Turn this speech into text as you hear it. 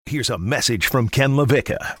here's a message from Ken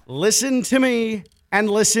LaVicka. Listen to me and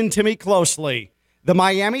listen to me closely. The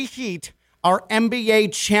Miami Heat are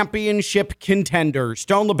NBA championship contenders.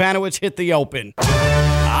 Stone Labanowitz hit the open.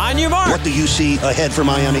 On your mark. What do you see ahead for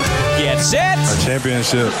Miami? Get set. A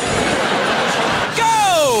championship.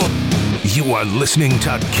 Go! You are listening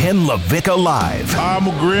to Ken LaVicka Live. I'm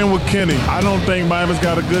agreeing with Kenny. I don't think Miami's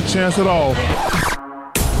got a good chance at all.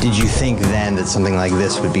 Did you think then that something like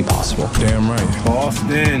this would be possible? Damn right.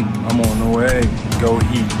 Boston, I'm on the way. Go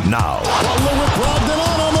Heat. Now. Butler with Brogdon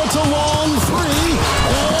on him. It's a long three.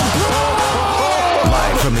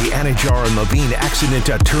 Live from the Anajar and Levine Accident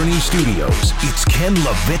Attorney Studios, it's Ken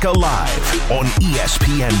LaVicka Live on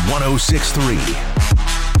ESPN 106.3.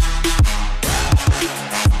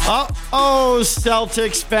 Uh-oh,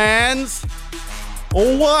 Celtics fans.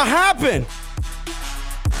 What happened?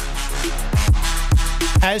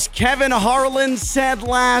 As Kevin Harlan said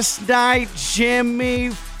last night, Jimmy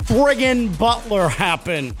friggin' Butler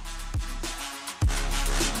happened.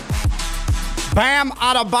 Bam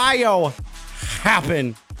Adebayo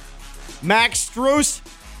happened. Max Strus,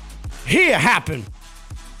 he happened.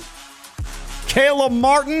 Caleb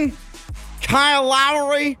Martin, Kyle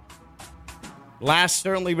Lowry, last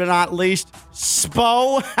certainly but not least,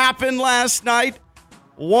 Spo happened last night.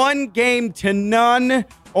 1-0.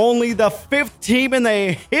 Only the fifth team in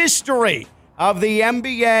the history of the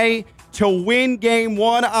NBA to win Game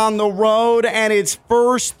 1 on the road and its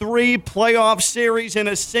first 3 playoff series in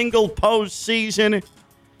a single postseason.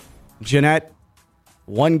 Jeanette,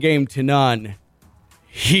 1-0.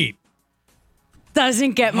 Heat.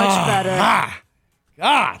 Doesn't get much better.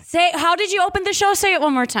 God. Say, how did you open the show? Say it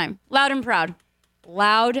one more time. Loud and proud.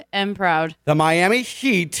 Loud and proud. The Miami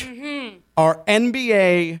Heat are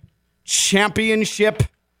NBA championship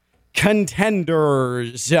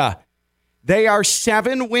contenders. They are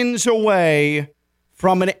 7 wins away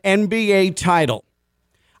from an NBA title.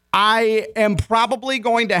 I am probably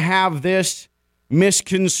going to have this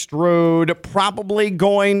misconstrued, probably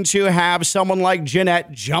going to have someone like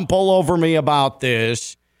Jeanette jump all over me about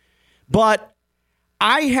this, but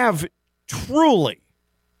I have truly,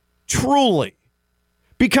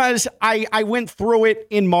 because I went through it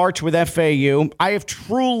in March with FAU, I have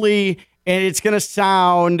truly, and it's going to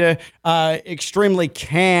sound extremely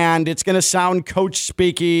canned. It's going to sound coach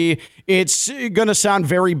speaky. It's going to sound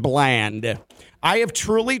very bland. I have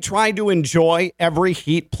truly tried to enjoy every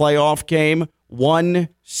Heat playoff game, one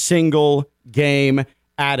single game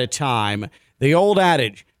at a time. The old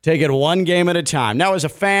adage, take it one game at a time. Now, as a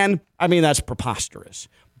fan, I mean, that's preposterous.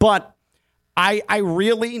 But I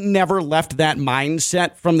really never left that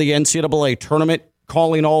mindset from the NCAA tournament,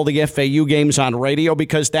 calling all the FAU games on radio,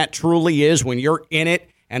 because that truly is when you're in it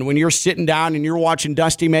and when you're sitting down and you're watching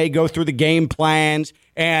Dusty May go through the game plans,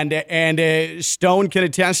 and Stone can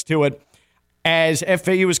attest to it. As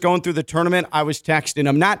FAU was going through the tournament, I was texting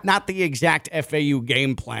him, not the exact FAU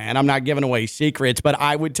game plan. I'm not giving away secrets, but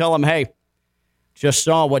I would tell him, hey, just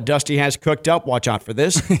saw what Dusty has cooked up. Watch out for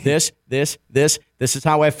this, this. This is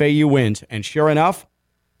how FAU wins. And sure enough,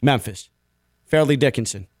 Memphis, Fairleigh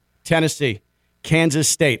Dickinson, Tennessee, Kansas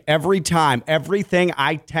State. Every time, everything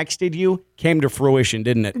I texted you came to fruition,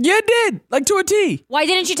 didn't it? Yeah, it did. Like to a T. Why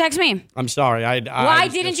didn't you text me? I'm sorry. Why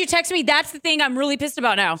didn't you text me? That's the thing I'm really pissed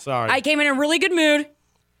about now. Sorry. I came in a really good mood.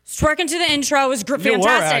 Twerking to the intro was fantastic. You were,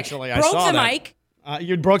 actually. I broke saw the that. mic.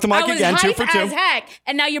 You broke the mic again, 2 for 2. I was hype as heck,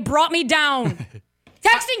 and now you brought me down.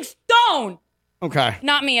 Texting Stone. Okay.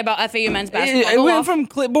 Not me about FAU men's basketball. It went from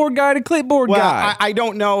clipboard guy to clipboard guy. I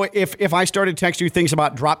don't know if I started texting you things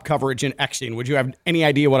about drop coverage and Xing, would you have any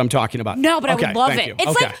idea what I'm talking about? No, but I would love it. You.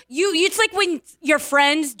 It's like it's like when your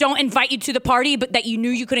friends don't invite you to the party, but that you knew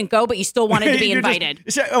you couldn't go, but you still wanted to be invited.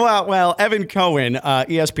 Well, Evan Cohen,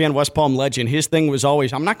 ESPN West Palm legend, his thing was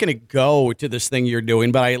always, I'm not going to go to this thing you're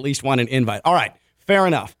doing, but I at least want an invite. All right, fair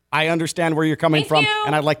enough. I understand where you're coming from,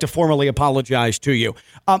 and I'd like to formally apologize to you.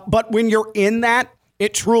 But when you're in that,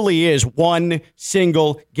 it truly is one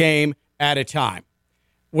single game at a time.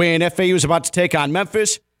 When FAU was about to take on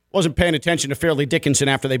Memphis, wasn't paying attention to Fairleigh Dickinson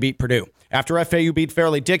after they beat Purdue. After FAU beat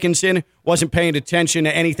Fairleigh Dickinson, wasn't paying attention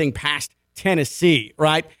to anything past Tennessee,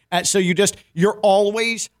 right? So you're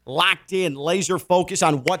always locked in, laser focused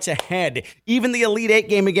on what's ahead. Even the Elite Eight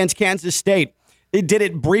game against Kansas State, did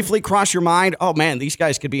it briefly cross your mind? Oh, man, these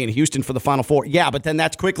guys could be in Houston for the Final Four. Yeah, but then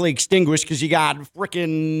that's quickly extinguished because you got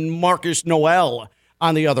frickin' Marcus Noel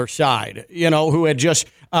on the other side, who had just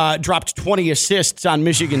dropped 20 assists on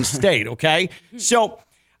Michigan State, okay? So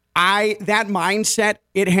that mindset,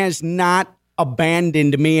 it has not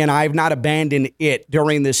abandoned me, and I've not abandoned it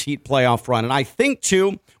during this Heat playoff run. And I think,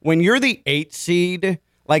 too, when you're the 8 seed,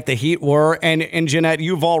 like the Heat were. And Jeanette,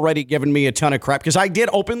 you've already given me a ton of crap because I did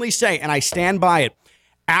openly say, and I stand by it,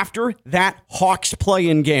 after that Hawks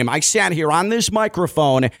play-in game, I sat here on this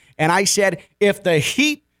microphone and I said, if the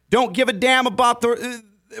Heat don't give a damn about the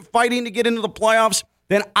fighting to get into the playoffs,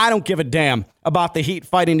 then I don't give a damn about the Heat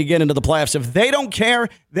fighting to get into the playoffs. If they don't care,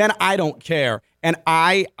 then I don't care. And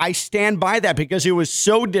I stand by that because it was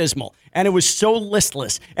so dismal and it was so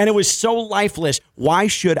listless and it was so lifeless. Why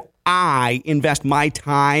should I invest my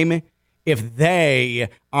time if they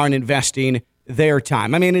aren't investing their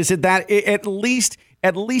time? I mean, is it that at least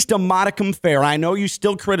a modicum fair? I know you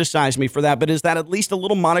still criticize me for that, but is that at least a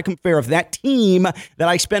little modicum fair? If that team that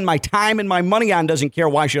I spend my time and my money on doesn't care,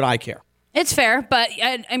 why should I care? It's fair, but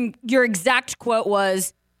your exact quote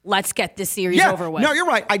was, let's get this series over with. No, you're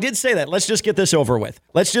right. I did say that. Let's just get this over with.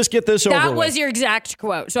 That was your exact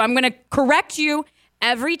quote. So I'm going to correct you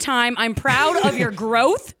every time. I'm proud of your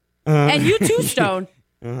growth. And you too, Stone.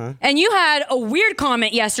 And you had a weird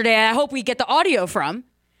comment yesterday I hope we get the audio from.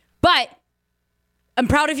 But I'm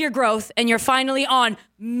proud of your growth, and you're finally on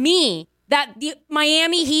me. That the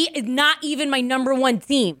Miami Heat is not even my number one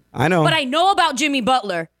team. I know. But I know about Jimmy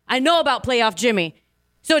Butler. I know about playoff Jimmy.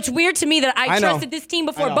 So it's weird to me that I trusted this team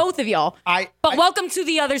before both of y'all. But welcome to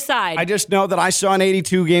the other side. I just know that I saw an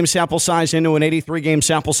 82-game sample size into an 83-game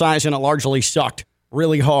sample size, and it largely sucked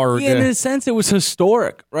really hard. Yeah, in a sense, it was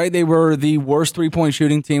historic, right? They were the worst three-point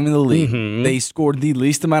shooting team in the league. Mm-hmm. They scored the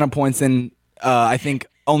least amount of points than, I think,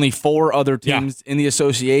 only 4 other teams in the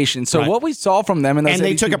association. So what we saw from them in those 82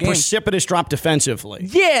 games. And they took a games, precipitous drop defensively.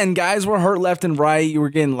 Yeah, and guys were hurt left and right. You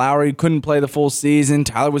were getting Lowry, couldn't play the full season.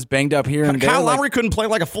 Tyler was banged up here and there. Kyle Lowry couldn't play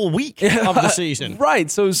like a full week of the season.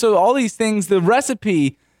 Right. So all these things, the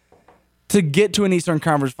recipe to get to an Eastern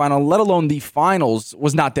Conference final, let alone the finals,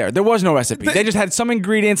 was not there. There was no recipe. They just had some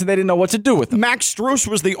ingredients and they didn't know what to do with them. Max Strus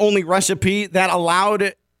was the only recipe that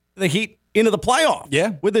allowed the Heat into the playoffs.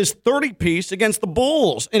 Yeah. With his 30-piece against the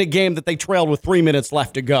Bulls in a game that they trailed with 3 minutes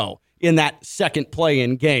left to go in that second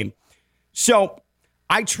play-in game. So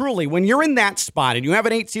I truly, when you're in that spot and you have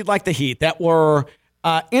an 8 seed like the Heat that were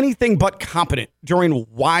anything but competent during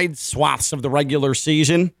wide swaths of the regular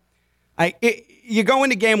season, you go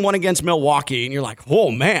into game 1 against Milwaukee and you're like, oh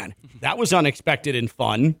man, that was unexpected and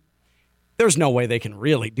fun. There's no way they can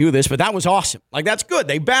really do this, but that was awesome. Like, that's good.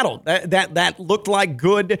 They battled. That looked like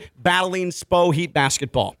good battling Spo Heat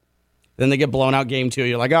basketball. Then they get blown out game 2.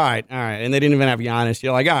 You're like, all right. And they didn't even have Giannis.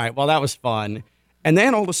 You're like, all right, well, that was fun. And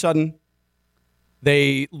then all of a sudden,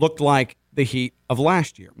 they looked like the Heat of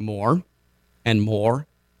last year. More and more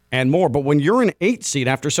and more. But when you're an 8 seed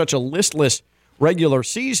after such a listless regular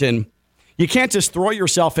season, you can't just throw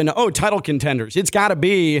yourself into, title contenders. It's got to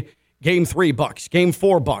be game 3 Bucks, game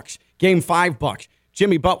 4 Bucks. Game 5 Bucks.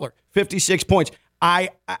 Jimmy Butler, 56 points. I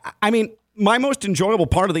mean, my most enjoyable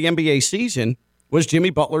part of the NBA season was Jimmy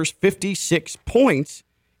Butler's 56 points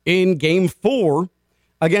in Game 4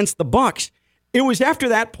 against the Bucks. It was after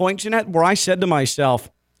that point, Jeanette, where I said to myself,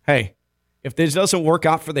 hey, if this doesn't work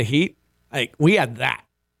out for the Heat, we had that.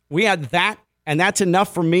 We had that, and that's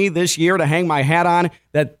enough for me this year to hang my hat on.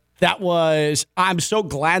 I'm so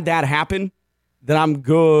glad that happened that I'm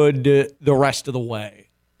good the rest of the way.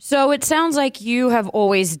 So it sounds like you have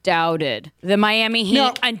always doubted the Miami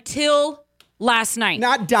Heat until last night.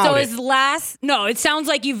 Not doubted. It sounds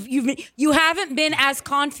like you haven't been as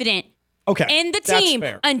confident in the team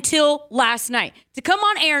until last night. To come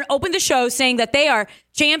on air and open the show saying that they are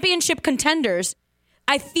championship contenders,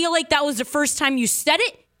 I feel like that was the first time you said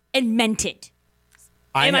it and meant it.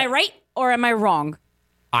 Am I right or am I wrong?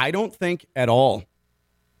 I don't think at all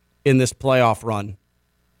in this playoff run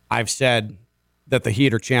I've said that the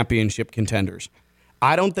Heat are championship contenders.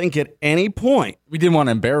 I don't think at any point... We didn't want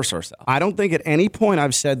to embarrass ourselves. I don't think at any point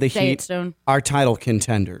I've said the Heat are title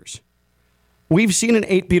contenders. We've seen an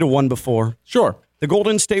 8-1 before. Sure. The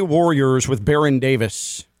Golden State Warriors with Baron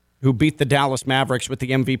Davis, who beat the Dallas Mavericks with the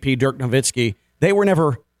MVP Dirk Nowitzki, they were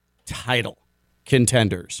never title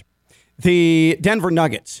contenders. The Denver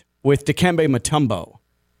Nuggets with Dikembe Mutombo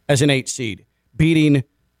as an 8 seed, beating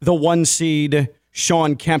the 1 seed...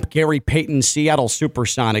 Sean Kemp, Gary Payton, Seattle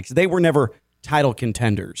Supersonics. They were never title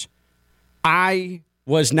contenders. I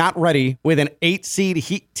was not ready with an 8-seed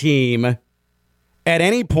Heat team at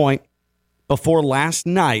any point before last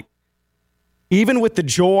night, even with the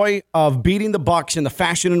joy of beating the Bucks in the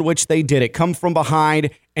fashion in which they did it, come from behind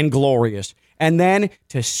and glorious. And then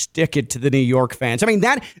to stick it to the New York fans. I mean,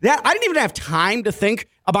 that I didn't even have time to think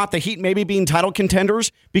about the Heat maybe being title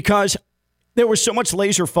contenders because there was so much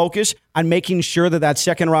laser focus on making sure that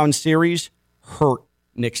second round series hurt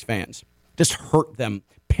Knicks fans. Just hurt them,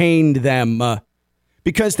 pained them.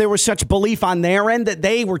 because there was such belief on their end that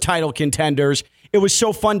they were title contenders. It was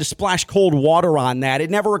so fun to splash cold water on that. It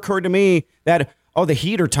never occurred to me that, the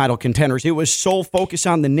Heat are title contenders. It was sole focus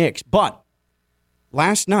on the Knicks. But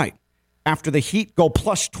last night, after the Heat go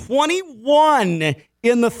plus 21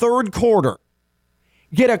 in the third quarter,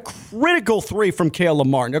 get a critical three from Caleb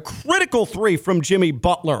Martin, a critical three from Jimmy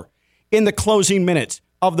Butler in the closing minutes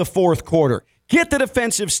of the fourth quarter, get the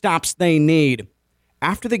defensive stops they need.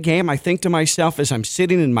 After the game, I think to myself as I'm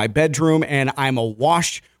sitting in my bedroom and I'm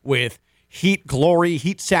awash with Heat glory,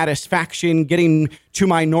 Heat satisfaction, getting to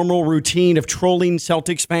my normal routine of trolling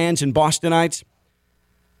Celtics fans and Bostonites,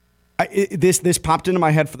 this popped into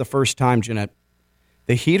my head for the first time, Jeanette.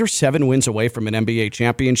 The Heat are 7 wins away from an NBA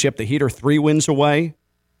championship. The Heat are 3 wins away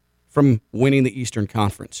from winning the Eastern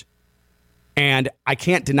Conference. And I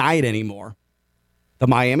can't deny it anymore. The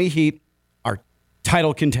Miami Heat are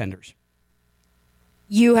title contenders.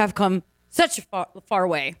 You have come such a far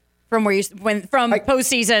way from where you went from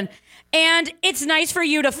postseason. And it's nice for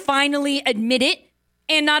you to finally admit it.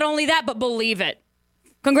 And not only that, but believe it.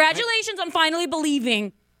 Congratulations on finally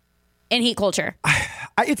believing in Heat culture.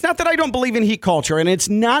 It's not that I don't believe in Heat culture, and it's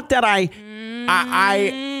not that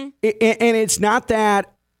it's not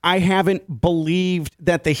that I haven't believed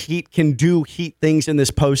that the Heat can do Heat things in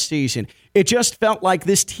this postseason. It just felt like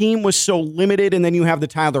this team was so limited, and then you have the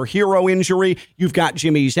Tyler Hero injury. You've got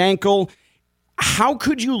Jimmy's ankle. How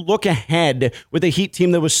could you look ahead with a Heat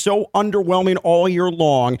team that was so underwhelming all year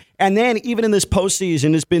long, and then even in this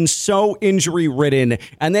postseason has been so injury-ridden,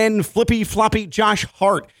 and then flippy-floppy Josh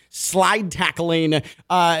Hart slide tackling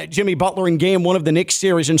Jimmy Butler in game 1 of the Knicks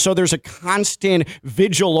series, and so there's a constant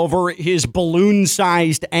vigil over his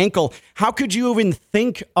balloon-sized ankle. How could you even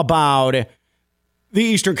think about the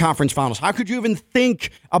Eastern Conference Finals? How could you even think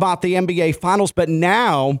about the NBA Finals? But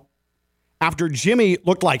now, after Jimmy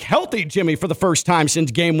looked like healthy Jimmy for the first time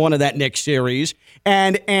since game 1 of that Knicks series,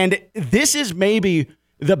 and this is maybe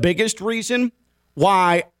the biggest reason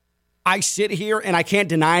why I sit here and I can't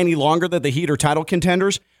deny any longer that the Heat are title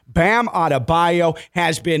contenders. Bam Adebayo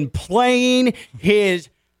has been playing his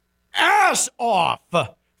ass off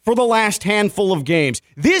for the last handful of games.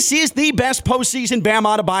 This is the best postseason Bam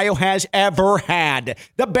Adebayo has ever had.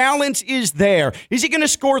 The balance is there. Is he going to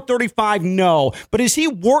score 35? No. But is he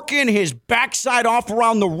working his backside off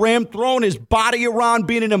around the rim, throwing his body around,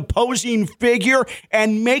 being an imposing figure,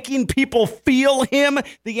 and making people feel him?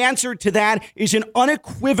 The answer to that is an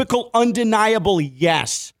unequivocal, undeniable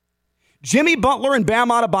yes. Jimmy Butler and Bam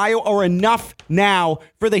Adebayo are enough now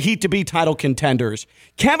for the Heat to be title contenders.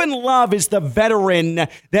 Kevin Love is the veteran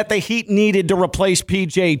that the Heat needed to replace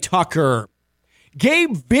P.J. Tucker.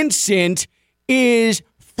 Gabe Vincent is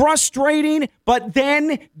frustrating, but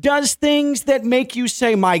then does things that make you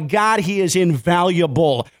say, my God, he is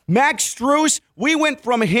invaluable. Max Strus, we went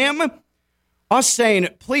from him, us saying,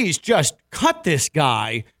 please just cut this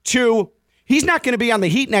guy, to he's not going to be on the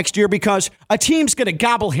Heat next year because a team's going to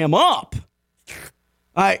gobble him up.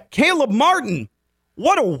 Caleb Martin,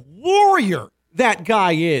 what a warrior that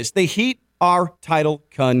guy is. The Heat are title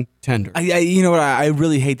contenders. You know what? I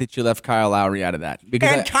really hate that you left Kyle Lowry out of that.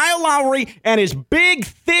 And Kyle Lowry and his big,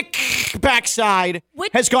 thick backside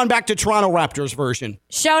has gone back to Toronto Raptors version.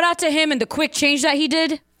 Shout out to him and the quick change that he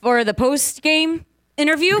did for the post-game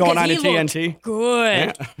interview. Going on he to TNT.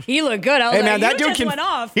 Good. Yeah. He looked good. I was hey, man, like, that dude went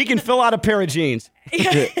off. He can fill out a pair of jeans. and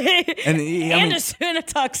a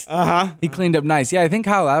tux. Uh-huh. He cleaned up nice. Yeah, I think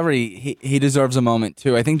Kyle Lowry, he deserves a moment,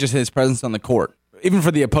 too. I think just his presence on the court, even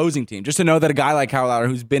for the opposing team, just to know that a guy like Kyle Lowry,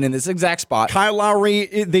 who's been in this exact spot. Kyle Lowry,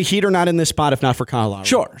 the Heat are not in this spot if not for Kyle Lowry.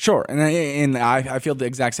 Sure. And I feel the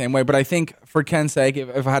exact same way. But I think for Ken's sake,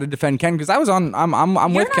 if I had to defend Ken, because I'm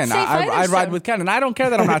with Ken. I'd ride with Ken, and I don't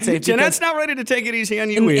care that I'm not safe. Jeanette's not ready to take it easy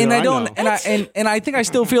on you either. And I don't. And I think I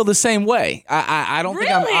still feel the same way. I don't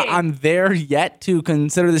think I'm there yet to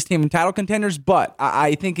consider this team title contenders. But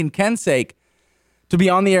I think in Ken's sake, to be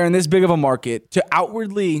on the air in this big of a market, to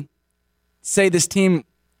outwardly say this team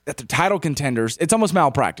that they're title contenders, it's almost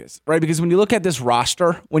malpractice, right? Because when you look at this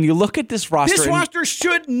roster, this roster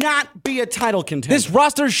should not be a title contender. This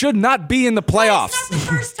roster should not be in the playoffs. It's not the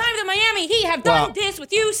first time the Miami Heat have done this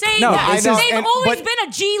with you saying no, that. They've always but been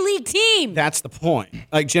a G League team. That's the point.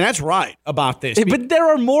 Like, Jeanette's right about this. But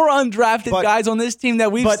there are more undrafted guys on this team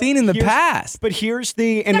that we've seen in the past. But here's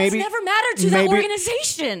the... That's never mattered to that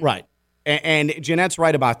organization. Right. And Jeanette's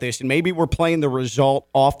right about this, and maybe we're playing the result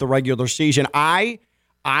off the regular season. I,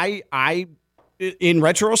 in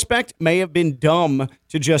retrospect, may have been dumb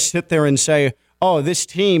to just sit there and say, oh, this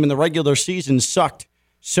team in the regular season sucked.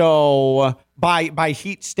 So by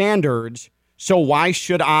Heat standards, so why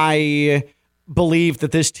should I believe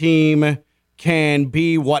that this team can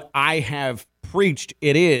be what I have preached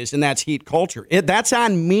it is, and that's Heat culture. That's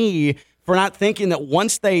on me for not thinking that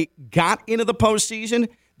once they got into the postseason,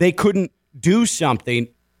 they couldn't do something.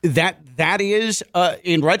 That is,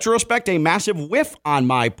 in retrospect, a massive whiff on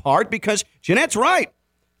my part because Jeanette's right.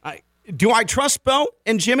 Do I trust Bo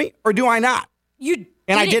and Jimmy or do I not?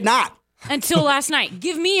 I did not. Until last night.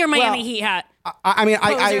 Give me your Miami Heat hat.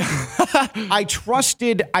 I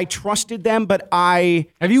trusted them, but I...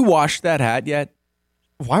 Have you washed that hat yet?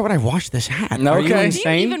 Why would I wash this hat? No, Are you okay. insane? Do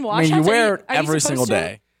you even wash you hats? wear it Are you every supposed single to?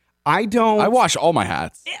 day. I don't... I wash all my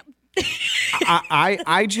hats.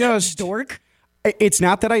 I just... Dork. It's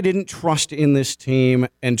not that I didn't trust in this team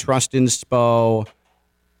and trust in Spo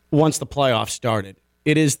once the playoffs started.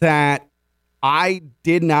 It is that I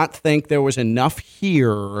did not think there was enough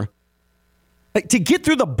here. To get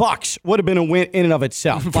through the Bucks would have been a win in and of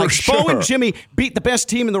itself. For sure. Spo and Jimmy beat the best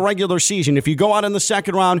team in the regular season. If you go out in the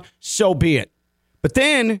second round, so be it. But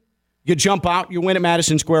then you jump out, you win at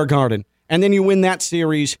Madison Square Garden, and then you win that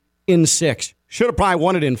series in 6. Should have probably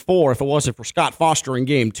won it in 4 if it wasn't for Scott Foster in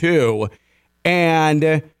game 2.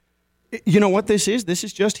 And you know what this is? This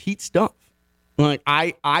is just Heat stuff. Like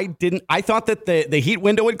I thought that the Heat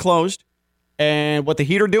window had closed. And what the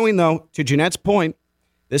Heat are doing, though, to Jeanette's point,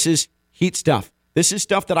 this is Heat stuff. This is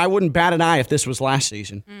stuff that I wouldn't bat an eye if this was last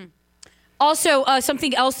season. Also,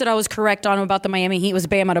 something else that I was correct on about the Miami Heat was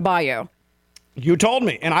Bam Adebayo. You told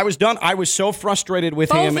me, and I was done. I was so frustrated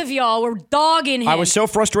with him. Both of y'all were dogging him. I was so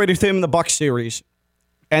frustrated with him in the Bucks series.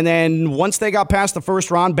 And then once they got past the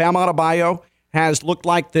first round, Bam Adebayo has looked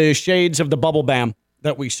like the shades of the bubble Bam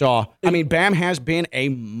that we saw. I mean, Bam has been a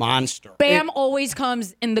monster. Bam always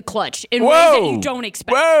comes in the clutch in ways that you don't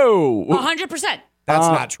expect. Whoa. 100%. That's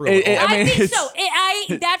not true. at all. I think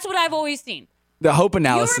so. That's what I've always seen. The hope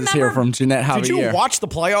analysis here from Jeanette Javier. Did you watch the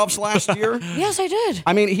playoffs last year? Yes, I did.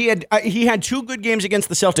 I mean, he had 2 good games against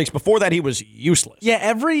the Celtics. Before that, he was useless. Yeah,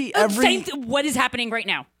 every What is happening right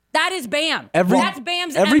now? That is Bam. Every- That's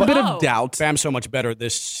Bam's every MO. bit of doubt. Bam's so much better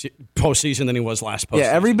this postseason than he was last postseason.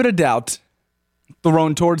 Yeah, every bit of doubt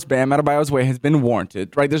thrown towards Bam Adebayo's way has been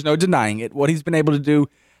warranted, right? There's no denying it. What he's been able to do,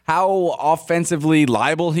 how offensively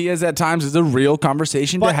liable he is at times is a real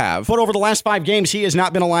conversation to have. But over the last 5 games, he has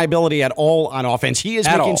not been a liability at all on offense. He is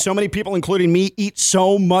making so many people, including me, eat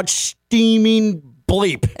so much steaming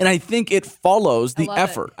bleep. And I think it follows the love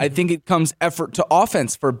effort. I think it comes effort to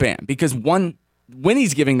offense for Bam because when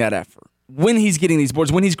he's giving that effort, when he's getting these boards,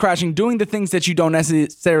 when he's crashing, doing the things that you don't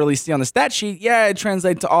necessarily see on the stat sheet, yeah, it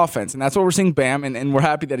translates to offense. And that's what we're seeing Bam, and we're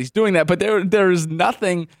happy that he's doing that. But there is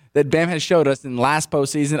nothing that Bam has showed us in last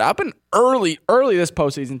postseason, up in early this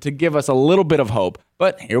postseason, to give us a little bit of hope.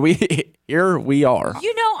 But here we are.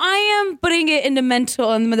 You know, I am putting it in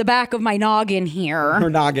the back of my noggin here. Her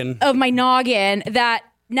noggin. Of my noggin, that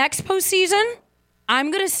next postseason, I'm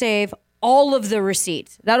going to save all of the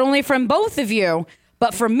receipts. Not only from both of you,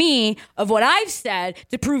 but from me, of what I've said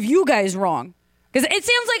to prove you guys wrong. Because it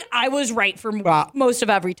sounds like I was right for most of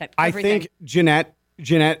everything. I think Jeanette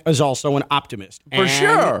is also an optimist. For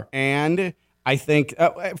sure. And I think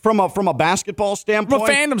from a basketball standpoint, From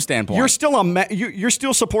a fandom standpoint, you're still you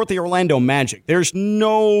still support the Orlando Magic. There's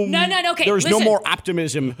no Okay, there's no listen. more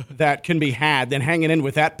optimism that can be had than hanging in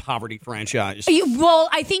with that poverty franchise. Well,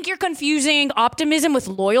 I think you're confusing optimism with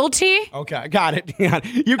loyalty. Okay, got it. Yeah.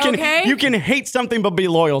 You can hate something but be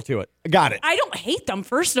loyal to it. Got it. I don't hate them,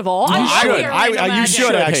 first of all. You I love the Orlando you Magic.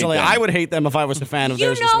 should actually. hate them. I would hate them if I was a fan of You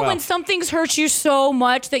theirs as know well. when something's hurt you so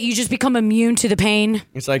much that you just become immune to the pain?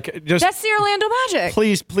 It's like just That's the Orlando Magic.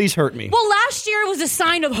 please hurt me. Well, last year was a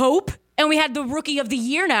sign of hope, and we had the Rookie of the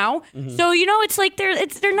Year now. Mm-hmm. So it's like they're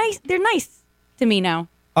nice. They're nice to me now.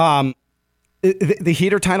 The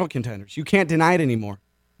Heat are title contenders. You can't deny it anymore.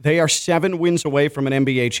 They are 7 wins away from an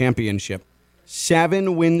NBA championship.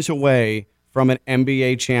 7 wins away from an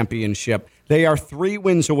NBA championship. They are 3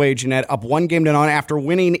 wins away, Jeanette, up 1 game to none after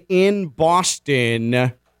winning in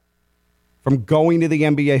Boston, from going to the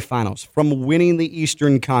NBA Finals, from winning the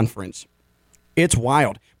Eastern Conference. It's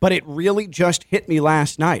wild. But it really just hit me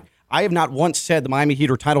last night. I have not once said the Miami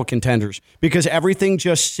Heat are title contenders because everything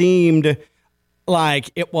just seemed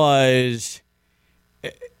like it was,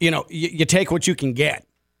 you take what you can get.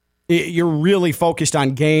 You're really focused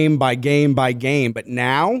on game by game by game. But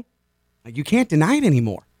now, you can't deny it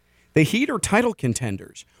anymore. The Heat are title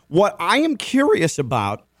contenders. What I am curious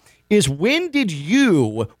about is when did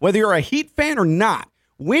you, whether you're a Heat fan or not,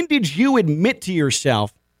 when did you admit to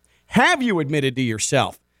yourself, have you admitted to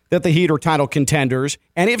yourself that the Heat are title contenders?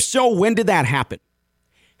 And if so, when did that happen?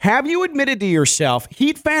 Have you admitted to yourself,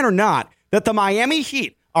 Heat fan or not, that the Miami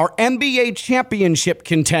Heat are NBA championship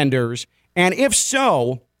contenders? And if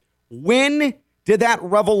so, When did that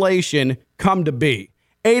revelation come to be?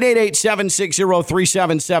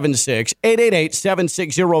 888-760-3776,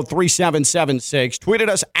 888-760-3776. Tweeted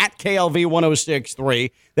us at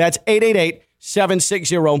KLV1063. That's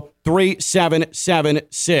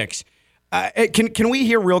 888-760-3776. Can we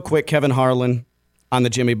hear real quick Kevin Harlan on the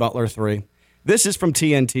Jimmy Butler 3? This is from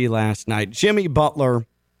TNT last night. Jimmy Butler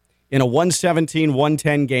in a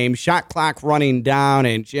 117-110 game, shot clock running down,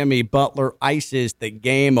 and Jimmy Butler ices the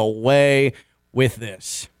game away with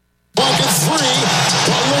this. Bucket free.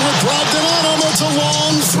 Butler with Brogdon. It's a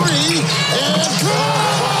long three. And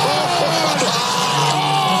good!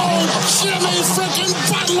 Oh, Jimmy frickin'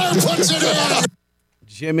 Butler puts it in.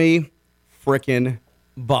 Jimmy frickin'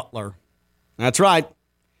 Butler. That's right.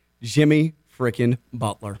 Jimmy frickin'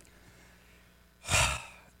 Butler.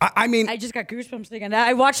 I mean, I just got goosebumps thinking that.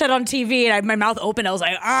 I watched that on TV and my mouth opened. I was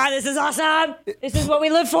like, this is awesome. This is what we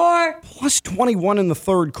live for. plus 21 in the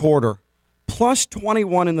third quarter. Plus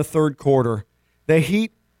 21 in the third quarter. The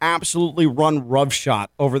Heat absolutely run roughshod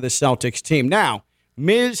over the Celtics team. Now,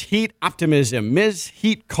 Ms. Heat optimism, Ms.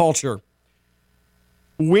 Heat culture.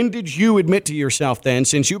 When did you admit to yourself then,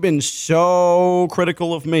 since you've been so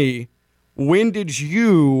critical of me, when did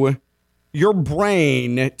your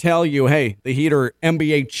brain tell you, hey, the Heat are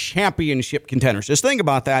NBA championship contenders? Just think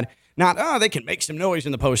about that. Not, they can make some noise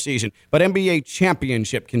in the postseason, but NBA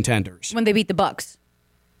championship contenders. When they beat the Bucks.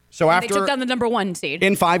 So They after took down the number 1 seed.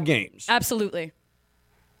 in 5 games. Absolutely.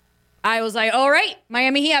 I was like, all right,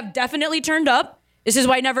 Miami Heat have definitely turned up. This is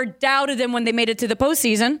why I never doubted them when they made it to the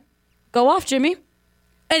postseason. Go off, Jimmy.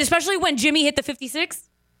 And especially when Jimmy hit the 56.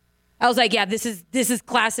 I was like, yeah, this is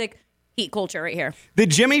classic Heat culture right here. The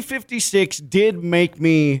Jimmy 56 did make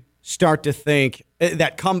me start to think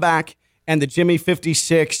that comeback and the Jimmy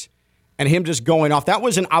 56 and him just going off, that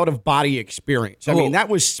was an out-of-body experience. I mean, that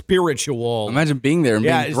was spiritual. Imagine being there and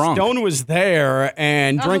being drunk. Stone was there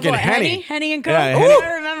and drinking Henny. Henny and Coke. Yeah,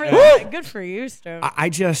 I remember that. Good for you, Stone. I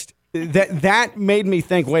just, that made me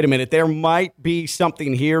think, wait a minute, there might be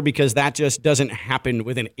something here because that just doesn't happen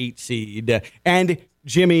with an 8 seed. And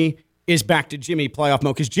Jimmy is back to Jimmy playoff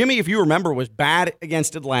mode. Because Jimmy, if you remember, was bad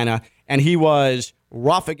against Atlanta, and he was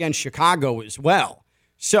rough against Chicago as well.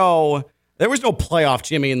 So there was no playoff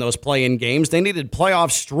Jimmy in those play-in games. They needed playoff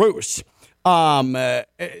Strus.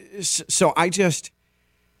 So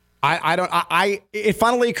it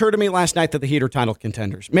finally occurred to me last night that the Heat are title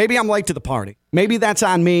contenders. Maybe I'm late to the party. Maybe that's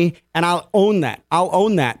on me, and I'll own that.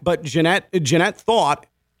 But Jeanette thought,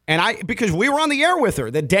 and because we were on the air with her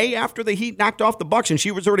the day after the Heat knocked off the Bucks, and she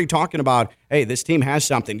was already talking about, hey, this team has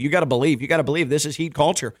something. You got to believe. You got to believe this is Heat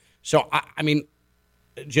culture. So, I mean,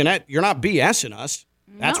 Jeanette, you're not BSing us.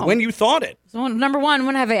 That's when you thought it. So, number 1,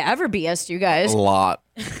 when have I ever BS'd you guys? A lot.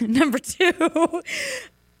 Number 2,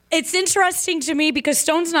 it's interesting to me because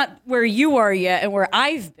Stone's not where you are yet and where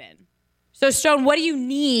I've been. So, Stone, what do you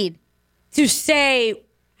need to say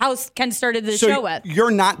how Ken started the show at?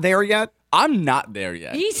 You're not there yet? I'm not there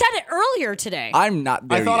yet. He said it earlier today. I'm not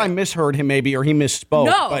there yet. I thought I misheard him maybe, or he misspoke.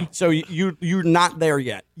 No. But so you're not there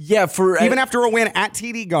yet. Yeah, even after a win at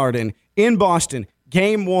TD Garden in Boston,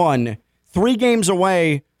 game 1, 3 games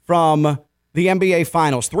away from the NBA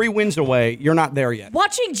Finals, 3 wins away, you're not there yet.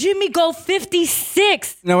 Watching Jimmy go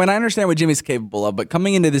 56. No, and I understand what Jimmy's capable of, but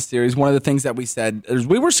coming into this series, one of the things that we said is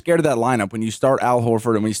we were scared of that lineup when you start Al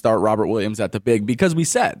Horford and we start Robert Williams at the big, because we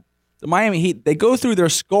said the Miami Heat, they go through their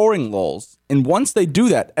scoring lulls, and once they do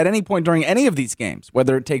that at any point during any of these games,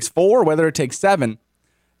 whether it takes 4 or whether it takes 7,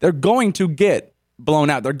 they're going to get blown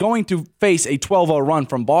out. They're going to face a 12-0 run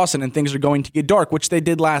from Boston, and things are going to get dark, which they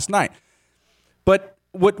did last night. But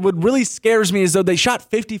what really scares me is, though, they shot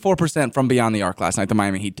 54% from beyond the arc last night, the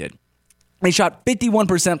Miami Heat did. They shot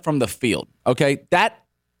 51% from the field, okay? That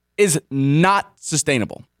is not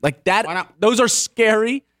sustainable. Like that, those are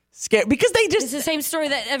scary, because they just... It's the same story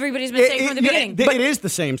that everybody's been saying from the beginning. It is the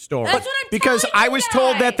same story. That's what I'm because telling I you was guys.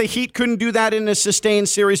 told that the Heat couldn't do that in a sustained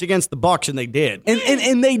series against the Bucks, and they did.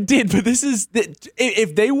 And they did, but this is...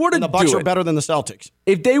 If they were to do it... The Bucks are better than the Celtics.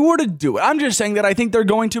 If they were to do it, I'm just saying that I think they're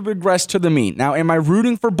going to regress to the mean. Now, am I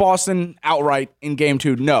rooting for Boston outright in Game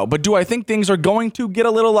 2? No. But do I think things are going to get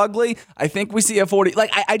a little ugly? I think we see a 40...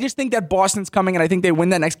 I just think that Boston's coming, and I think they win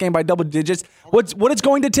that next game by double digits. What it's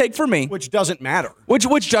going to take for me... Which doesn't matter.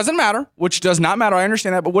 Which doesn't matter. Which does not matter. I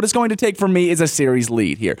understand that. But what it's going to take for me is a series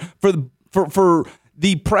lead here. For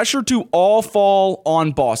the pressure to all fall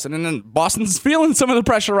on Boston. And then Boston's feeling some of the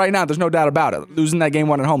pressure right now. There's no doubt about it. Losing that game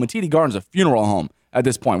 1 at home. And TD Garden's a funeral home at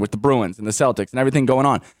this point with the Bruins and the Celtics and everything going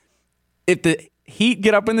on. If the Heat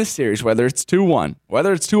get up in this series, whether it's 2-1,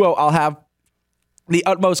 whether it's 2-0, I'll have the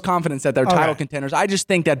utmost confidence that they're title contenders. I just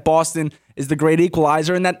think that Boston is the great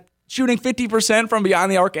equalizer, and that shooting 50% from beyond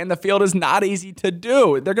the arc and the field is not easy to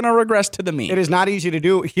do. They're going to regress to the mean. It is not easy to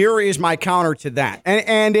do. Here is my counter to that.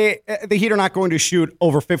 And the Heat are not going to shoot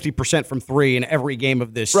over 50% from three in every game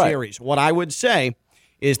of this series. What I would say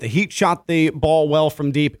is the Heat shot the ball well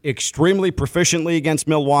from deep, extremely proficiently against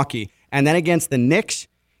Milwaukee. And then against the Knicks,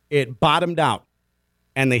 it bottomed out.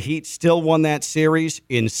 And the Heat still won that series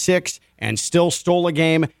in 6 and still stole a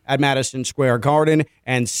game at Madison Square Garden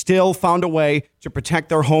and still found a way to protect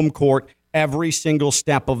their home court every single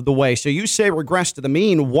step of the way. So you say regress to the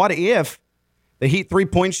mean. What if the Heat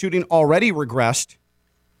three-point shooting already regressed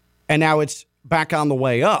and now it's back on the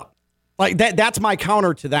way up? Like that's my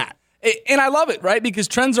counter to that. And I love it, right? Because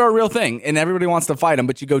trends are a real thing and everybody wants to fight them,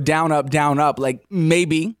 but you go down, up, like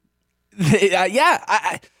maybe.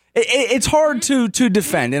 It's hard to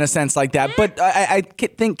defend in a sense like that, but I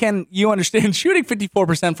think, Ken, you understand shooting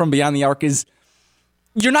 54% from beyond the arc is,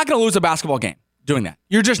 you're not going to lose a basketball game doing that.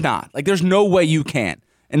 You're just not. Like, there's no way you can.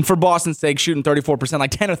 And for Boston's sake, shooting 34%,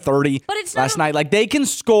 like 10 of 30 last night, like they can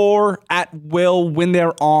score at will when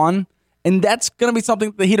they're on, and that's going to be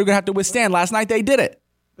something the Heat are going to have to withstand. Last night, they did it.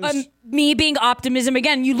 Me being optimism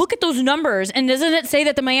again, you look at those numbers, and doesn't it say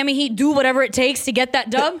that the Miami Heat do whatever it takes to get that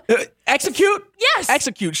dub? Execute? Yes.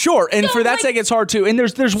 Execute, sure. And for that sake, it's hard too. And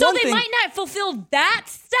there's one thing. So they might not fulfill that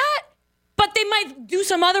stat, but they might do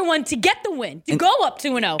some other one to get the win, to go up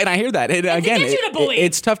 2-0. And I hear that. Again,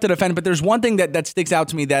 it's tough to defend, but there's one thing that sticks out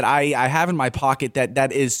to me that I have in my pocket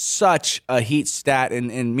that is such a Heat stat,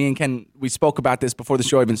 and me and Ken, we spoke about this before the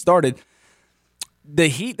show even started. The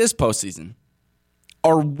Heat this postseason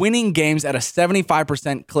are winning games at a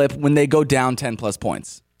 75% clip when they go down 10-plus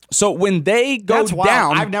points. So when they go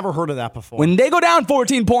down... I've never heard of that before. When they go down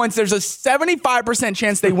 14 points, there's a 75%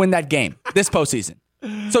 chance they win that game this postseason.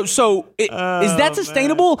 So is that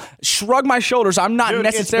sustainable? Man. Shrug my shoulders. I'm not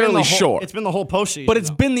necessarily sure. It's been the whole postseason. But it's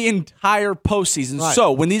been the entire postseason. Right.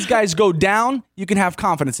 So when these guys go down, you can have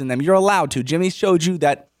confidence in them. You're allowed to. Jimmy showed you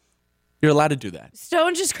that you're allowed to do that.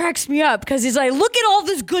 Stone just cracks me up because he's like, look at all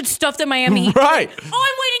this good stuff that Miami Heat. Right. Oh,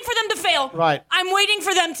 I'm waiting for them to fail. Right. I'm waiting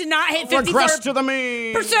for them to not hit 53%. Regress to the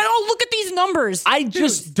mean. Oh, look at these numbers. I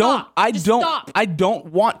don't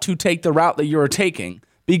want to take the route that you're taking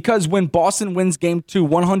because when Boston wins game 2,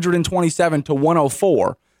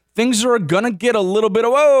 127-104, things are going to get a little bit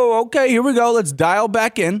of, whoa, okay, here we go. Let's dial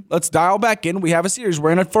back in. We have a series.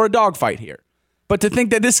 We're in it for a dogfight here. But to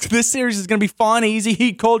think that this series is going to be fun, easy,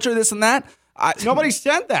 Heat culture, this and that. Nobody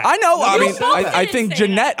said that. I know. I think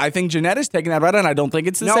Jeanette is taking that right, and I don't think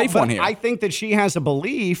it's the safe one here. I think that she has a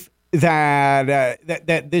belief that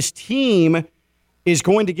that this team is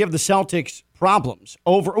going to give the Celtics problems.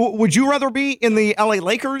 Would you rather be in the LA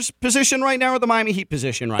Lakers position right now or the Miami Heat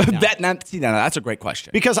position right now? That's a great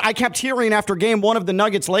question. Because I kept hearing after game 1 of the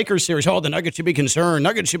Nuggets-Lakers series, the Nuggets should be concerned.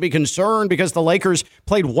 Nuggets should be concerned because the Lakers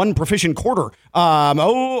played one proficient quarter.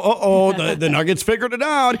 The Nuggets figured it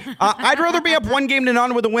out. I'd rather be up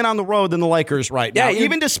 1-0 with a win on the road than the Lakers right now.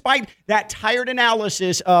 Even despite that tired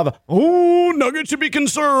analysis of, Nuggets should be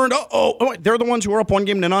concerned. They're the ones who are up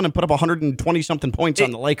 1-0 and put up 120-something points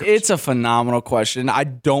on the Lakers. It's a phenomenal question. I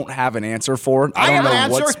don't have an answer for it. I don't know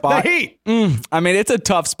what spot. The Heat. I mean, it's a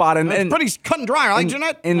tough spot, and it's pretty cut and dry, right,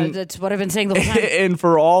 Jeanette? That's what I've been saying the whole time. And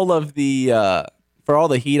for all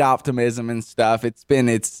the Heat optimism and stuff,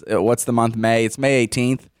 what's the month? May. It's May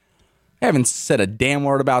 18th. I haven't said a damn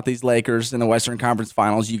word about these Lakers in the Western Conference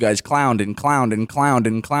Finals. You guys clowned. They're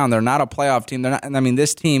not a playoff team. They're not. I mean,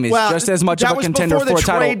 this team is just as much of a contender for a title. That was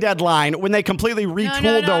before the trade deadline when they completely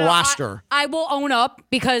retooled their roster. I will own up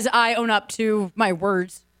because I own up to my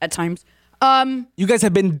words at times. You guys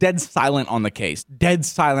have been dead silent on the case. Dead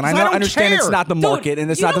silent. I understand it's not the market and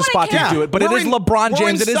it's not the spot to do it, but it is LeBron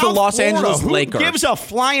James. It is the Los Angeles Lakers. Who gives a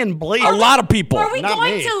flying bleed? A lot of people. Are we going to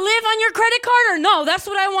live on your credit card or no? That's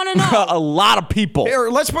what I want to know. A lot of people.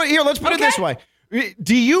 Let's put it this way.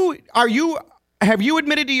 Have you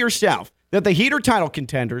admitted to yourself that the Heat are title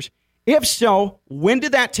contenders? If so, when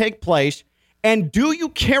did that take place? And do you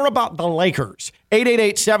care about the Lakers?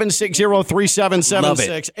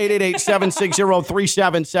 888-760-3776.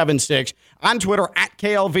 888-760-3776. On Twitter, at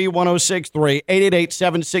KLV1063.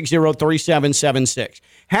 888-760-3776.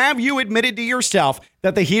 Have you admitted to yourself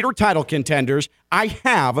that the Heat are title contenders? I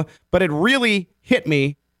have, but it really hit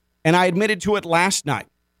me, and I admitted to it last night.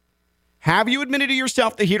 Have you admitted to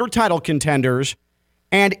yourself the Heat are title contenders?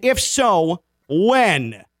 And if so,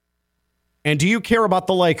 when? And do you care about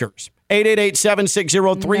the Lakers?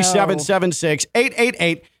 888-760-3776.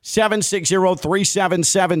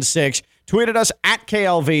 888-760-3776. Tweeted us at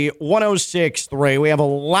KLV1063. We have a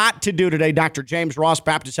lot to do today. Dr. James Ross,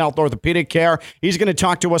 Baptist Health Orthopedic Care. He's going to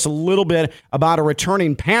talk to us a little bit about a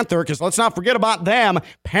returning Panther, because let's not forget about them.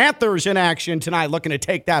 Panthers in action tonight, looking to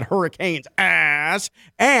take that Hurricanes ass.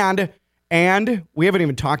 And we haven't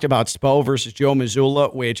even talked about Spo versus Joe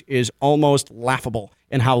Mazzulla, which is almost laughable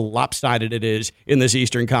in how lopsided it is in this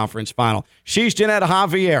Eastern Conference final. She's Jeanette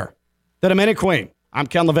Javier, the Dominican Queen. I'm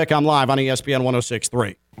Ken LaVicka. I'm live on ESPN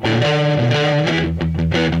 106.3.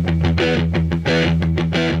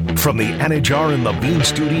 From the Anajar and Levine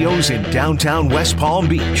Studios in downtown West Palm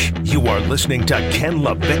Beach, you are listening to Ken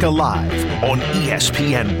LaVicka Live on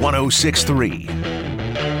ESPN 106.3.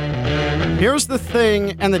 Here's the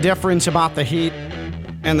thing and the difference about the Heat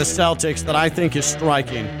and the Celtics that I think is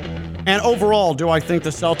striking. And overall, do I think the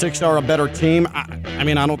Celtics are a better team? I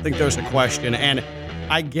mean, I don't think there's a question. And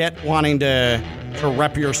I get wanting to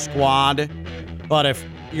rep your squad, but if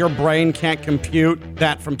your brain can't compute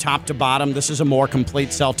that from top to bottom, this is a more complete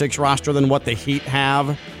Celtics roster than what the Heat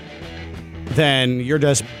have, then you're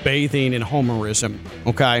just bathing in homerism,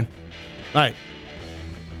 okay? Right.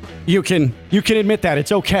 You can admit that.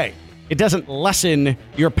 It's okay. It doesn't lessen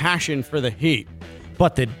your passion for the Heat.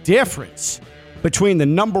 But the difference between the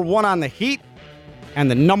number one on the Heat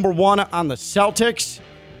and the number one on the Celtics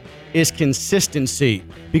is consistency.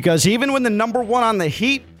 Because even when the number one on the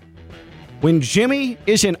Heat, when Jimmy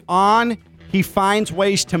isn't on, he finds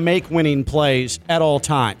ways to make winning plays at all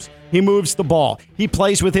times. He moves the ball. He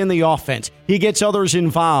plays within the offense. He gets others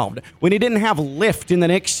involved. When he didn't have lift in the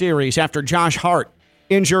Knicks series after Josh Hart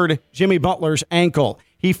injured Jimmy Butler's ankle,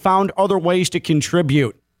 he found other ways to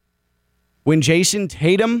contribute. When Jason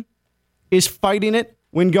Tatum is fighting it,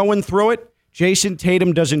 when going through it, Jason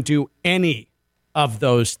Tatum doesn't do any of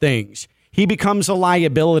those things. He becomes a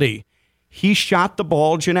liability. He shot the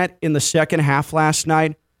ball, Jeanette, in the second half last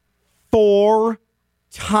night 4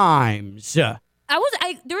 times. There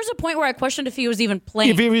was a point where I questioned if he was even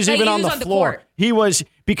playing. If he was even on the floor. Court. He was,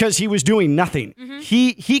 because he was doing nothing. Mm-hmm.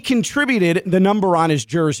 He contributed the number on his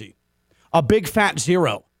jersey. A big fat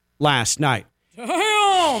 0 last night.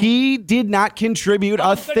 Damn. He did not contribute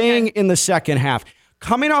a thing in the second half.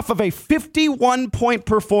 Coming off of a 51-point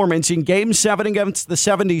performance in Game 7 against the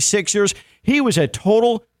 76ers, he was a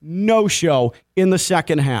total no-show in the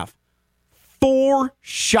second half. 4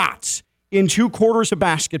 shots in 2 quarters of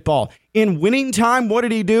basketball. In winning time, what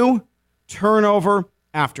did he do? Turnover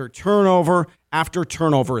after turnover after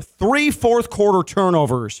turnover. 3 fourth-quarter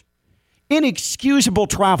turnovers. Inexcusable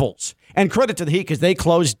travels. And credit to the Heat because they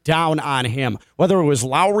closed down on him. Whether it was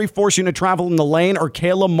Lowry forcing to travel in the lane or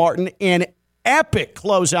Caleb Martin in epic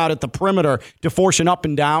closeout at the perimeter to force an up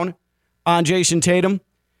and down on Jason Tatum.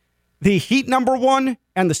 The Heat number one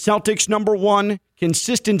and the Celtics number one.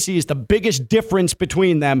 Consistency is the biggest difference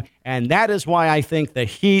between them. And that is why I think the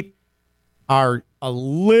Heat are a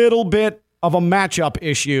little bit of a matchup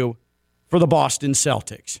issue for the Boston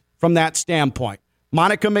Celtics from that standpoint.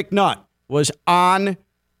 Monica McNutt was on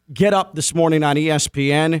Get Up this morning on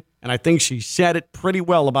ESPN, and I think she said it pretty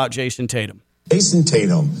well about Jason Tatum. Jason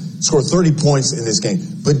Tatum scored 30 points in this game,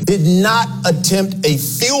 but did not attempt a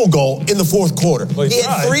field goal in the fourth quarter. He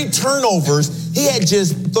had 3 turnovers. He had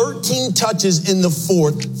just 13 touches in the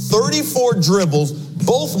fourth, 34 dribbles,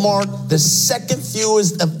 both marked the second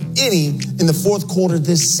fewest of any in the fourth quarter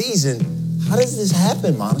this season. How does this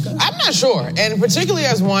happen, Monica? I'm not sure. And particularly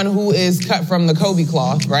as one who is cut from the Kobe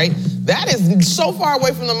cloth, right? That is so far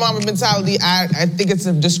away from the Mamba mentality, I think it's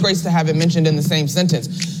a disgrace to have it mentioned in the same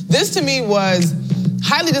sentence. This to me was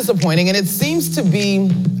highly disappointing, and it seems to be,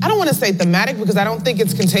 I don't want to say thematic because I don't think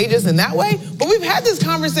it's contagious in that way, but we've had this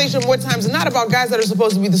conversation more times than not about guys that are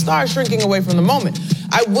supposed to be the stars shrinking away from the moment.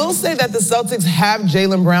 I will say that the Celtics have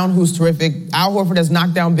Jaylen Brown, who's terrific. Al Horford has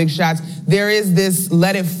knocked down big shots. There is this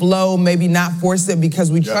let it flow, maybe not force it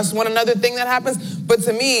because we trust one another thing that happens. But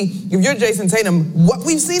to me, if you're Jason Tatum, what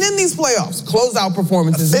we've seen in these playoffs, closeout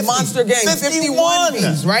performances, monster games, 51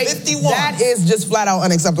 piece, right? 51. That is just flat out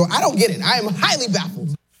unacceptable. I don't get it. I am highly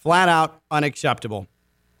baffled. Flat out unacceptable.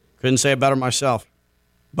 Couldn't say it better myself.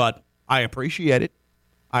 But I appreciate it.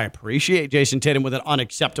 I appreciate Jason Tatum with an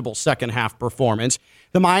unacceptable second half performance.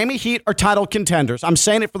 The Miami Heat are title contenders. I'm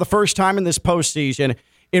saying it for the first time in this postseason.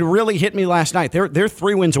 It really hit me last night. They're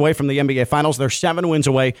 3 wins away from the NBA Finals. They're 7 wins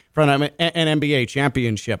away from an NBA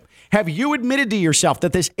championship. Have you admitted to yourself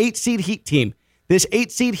that this 8-seed Heat team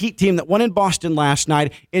that won in Boston last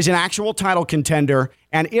night is an actual title contender?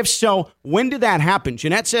 And if so, when did that happen?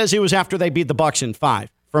 Jeanette says it was after they beat the Bucks in 5.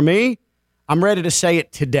 For me, I'm ready to say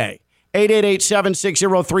it today.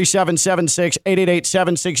 888-760-3776,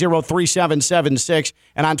 888-760-3776,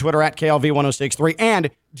 and on Twitter at KLV1063.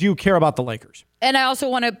 And do you care about the Lakers? And I also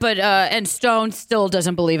want to put, and Stone still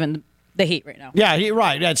doesn't believe in the Heat right now. Yeah,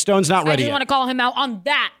 right. Yeah, Stone's not ready I just yet. want to call him out on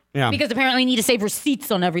that. Yeah. Because apparently we need to save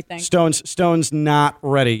receipts on everything. Stone's not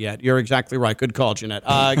ready yet. You're exactly right. Good call, Jeanette.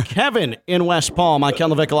 Kevin in West Palm on Ken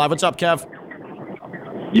LaVicka Live. What's up, Kev?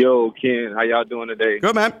 Yo, Ken. How y'all doing today?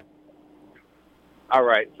 Good, man. All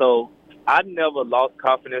right. So I never lost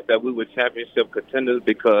confidence that we were championship contenders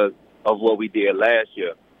because of what we did last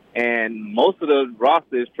year. And most of the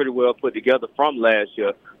roster is pretty well put together from last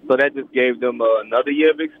year. So that just gave them another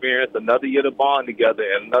year of experience, another year to bond together,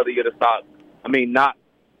 and another year to stop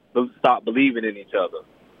believing in each other.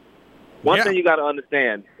 One thing you got to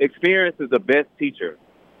understand, experience is the best teacher.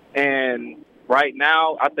 And right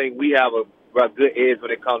now, I think we have a good edge when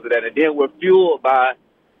it comes to that. And then we're fueled by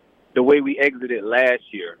the way we exited last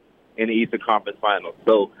year in the Eastern Conference Finals.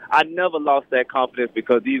 So I never lost that confidence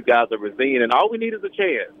because these guys are resilient, and all we need is a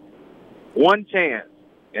chance. One chance.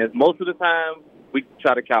 And most of the time, we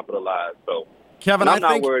try to capitalize. So Kevin, I'm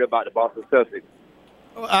not worried about the Boston Celtics.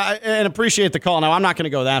 And appreciate the call. Now, I'm not going to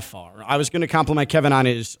go that far. I was going to compliment Kevin on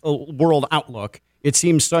his world outlook. It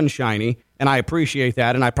seems sunshiny, and I appreciate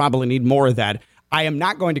that, and I probably need more of that. I am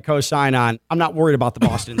not going to co-sign on, I'm not worried about the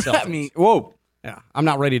Boston Celtics. Whoa. Yeah, I'm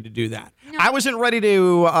not ready to do that. No. I wasn't ready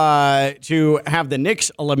to have the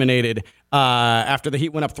Knicks eliminated after the Heat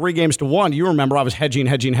went up 3-1. You remember I was hedging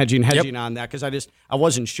on that because I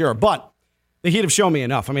wasn't sure. But the Heat have shown me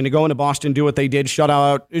enough. I mean, to go into Boston, do what they did, shut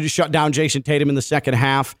down Jason Tatum in the second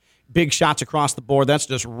half, big shots across the board. That's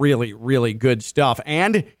just really, really good stuff.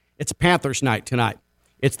 And it's a Panthers night tonight.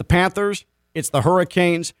 It's the Panthers. It's the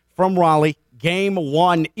Hurricanes from Raleigh. Game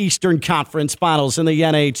 1 Eastern Conference Finals in the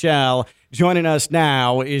NHL. Joining us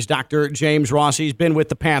now is Dr. James Ross. He's been with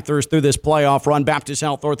the Panthers through this playoff run. Baptist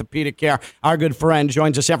Health Orthopedic Care, our good friend,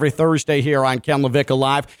 joins us every Thursday here on Ken LaVicka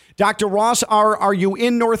Live. Dr. Ross, are you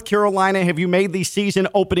in North Carolina? Have you made the season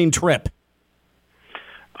opening trip?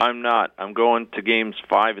 I'm not. I'm going to games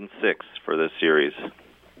 5 and 6 for this series.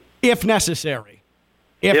 If necessary.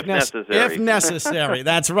 If necessary. If necessary.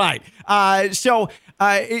 That's right.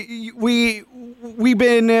 We've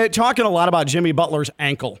been talking a lot about Jimmy Butler's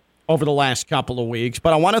ankle over the last couple of weeks,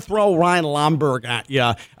 but I want to throw Ryan Lomberg at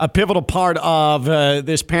you, a pivotal part of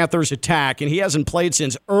this Panthers attack, and he hasn't played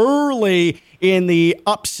since early in the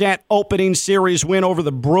upset opening series win over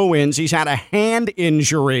the Bruins. He's had a hand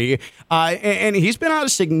injury, and he's been out a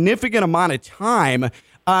significant amount of time.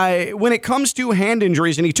 When it comes to hand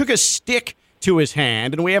injuries, and he took a stick to his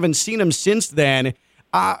hand, and we haven't seen him since then.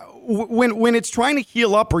 When it's trying to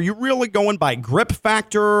heal up, are you really going by grip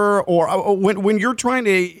factor, or when you're trying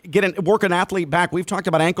to work an athlete back? We've talked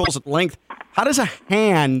about ankles at length. How does a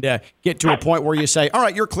hand get to a point where you say, "All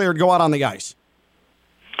right, you're cleared, go out on the ice"?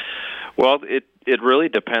 Well, it really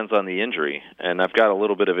depends on the injury, and I've got a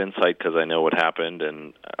little bit of insight because I know what happened,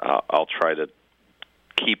 and I'll try to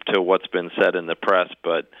keep to what's been said in the press.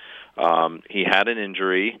 But he had an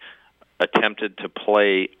injury, attempted to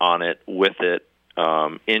play on it with it.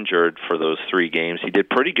 Injured for those 3 games. He did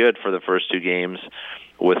pretty good for the first 2 games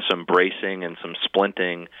with some bracing and some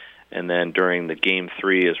splinting, and then during the game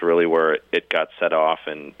 3 is really where it got set off,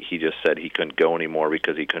 and he just said he couldn't go anymore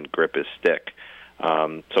because he couldn't grip his stick.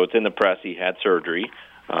 So it's in the press. He had surgery.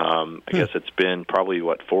 I guess it's been probably,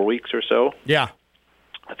 4 weeks or so? Yeah.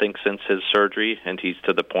 I think since his surgery, and he's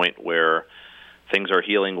to the point where things are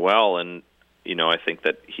healing well, and I think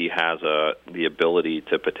that he has the ability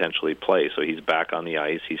to potentially play. So he's back on the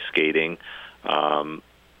ice. He's skating. I'll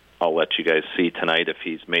let you guys see tonight if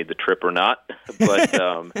he's made the trip or not. But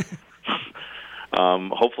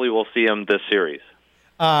hopefully we'll see him this series.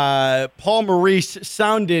 Paul Maurice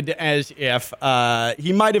sounded as if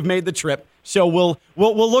he might have made the trip. So we'll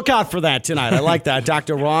look out for that tonight. I like that.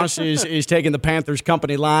 Dr. Ross is taking the Panthers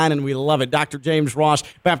company line, and we love it. Dr. James Ross,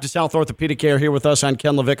 Baptist Health Orthopedic Care, here with us on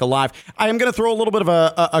Ken LaVicka Live. I am going to throw a little bit of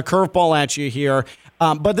a curveball at you here,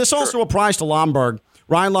 but this also applies to Lomberg.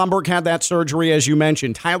 Ryan Lomberg had that surgery, as you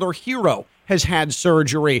mentioned. Tyler Hero has had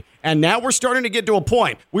surgery, and now we're starting to get to a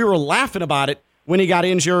point. We were laughing about it when he got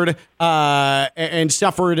injured and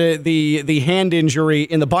suffered the hand injury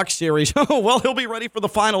in the Bucs series. Oh, well, he'll be ready for the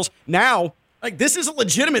finals. Now, this is a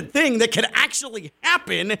legitimate thing that could actually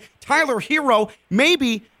happen. Tyler Hero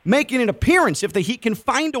maybe making an appearance if the Heat can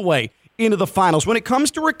find a way into the finals. When it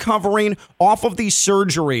comes to recovering off of these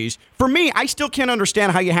surgeries, for me, I still can't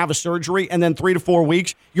understand how you have a surgery and then 3 to 4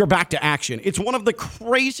 weeks, you're back to action. It's one of the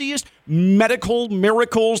craziest medical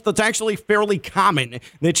miracles that's actually fairly common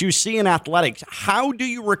that you see in athletics. How do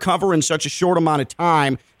you recover in such a short amount of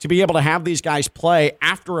time to be able to have these guys play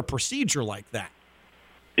after a procedure like that?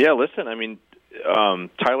 Yeah, listen, I mean,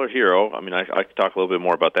 Tyler Hero, I mean, I could talk a little bit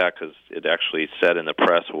more about that because it actually said in the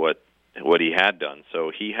press what he had done.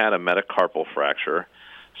 So he had a metacarpal fracture,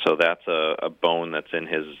 so that's a bone that's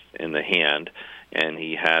in the hand, and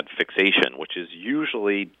he had fixation, which is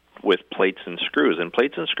usually with plates and screws, and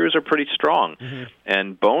plates and screws are pretty strong,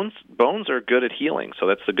 and bones are good at healing. So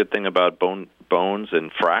that's the good thing about bones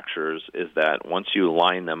and fractures is that once you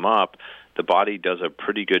line them up, the body does a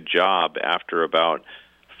pretty good job after about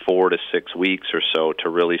 4 to 6 weeks or so to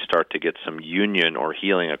really start to get some union or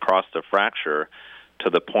healing across the fracture to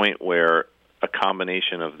the point where a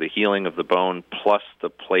combination of the healing of the bone plus the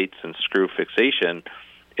plates and screw fixation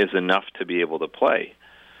is enough to be able to play.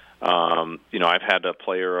 I've had a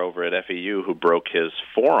player over at FAU who broke his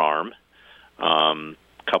forearm a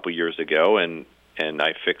couple years ago, and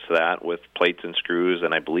I fixed that with plates and screws,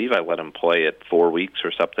 and I believe I let him play at 4 weeks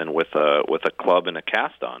or something with a club and a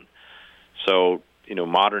cast on. So,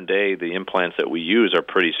 modern day, the implants that we use are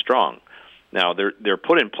pretty strong. Now, they're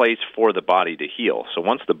put in place for the body to heal. So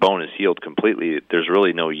once the bone is healed completely, there's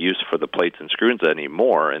really no use for the plates and screws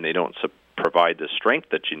anymore, and they don't provide the strength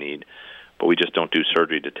that you need, but we just don't do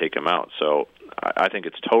surgery to take them out. So I think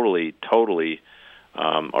it's totally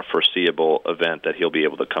a foreseeable event that he'll be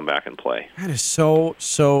able to come back and play. That is so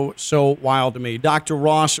wild to me. Dr.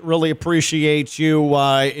 Ross, really appreciate you.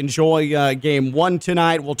 Enjoy game 1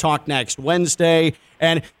 tonight. We'll talk next Wednesday.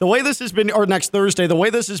 And the way this has been, or next Thursday, the way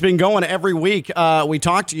this has been going every week, we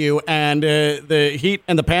talk to you, and the Heat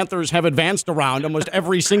and the Panthers have advanced around almost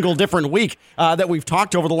every single different week that we've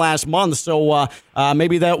talked over the last month. So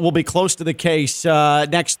maybe that will be close to the case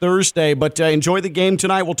next Thursday. But enjoy the game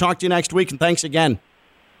tonight. We'll talk to you next week, and thanks again.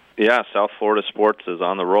 Yeah, South Florida sports is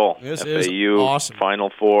on the roll. This FAU, is awesome.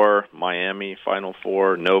 Final Four, Miami, Final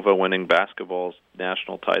Four, Nova winning basketball's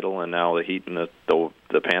national title, and now the Heat and the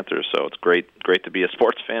Panthers. So it's great to be a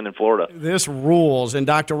sports fan in Florida. This rules, and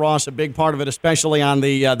Dr. Ross, a big part of it, especially on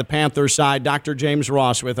the Panthers side. Dr. James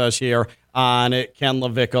Ross with us here on Ken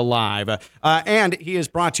LaVicka Live. And he is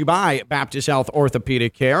brought to you by Baptist Health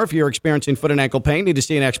Orthopedic Care. If you're experiencing foot and ankle pain, need to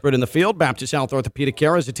see an expert in the field, Baptist Health Orthopedic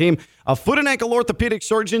Care is a team of foot and ankle orthopedic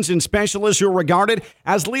surgeons and specialists who are regarded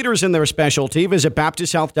as leaders in their specialty. Visit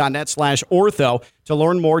baptisthealth.net/ortho to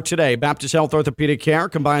learn more today. Baptist Health Orthopedic Care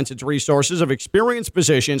combines its resources of experienced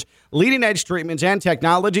physicians, leading-edge treatments, and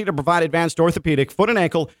technology to provide advanced orthopedic, foot and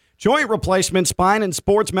ankle, joint replacement, spine, and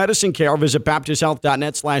sports medicine care. Visit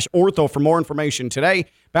baptisthealth.net/ortho for more information today.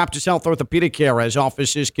 Baptist Health Orthopedic Care has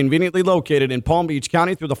offices conveniently located in Palm Beach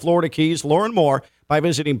County through the Florida Keys. Learn more by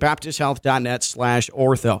visiting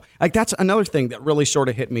baptisthealth.net/ortho. Like, that's another thing that really sort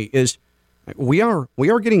of hit me is we are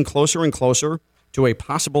getting closer and closer to a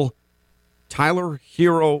possible Tyler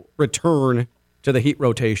Hero return to the Heat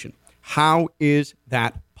rotation. How is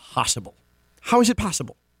that possible? How is it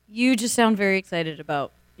possible? You just sound very excited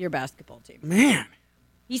about your basketball team. Man.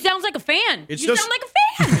 He sounds like a fan. You sound like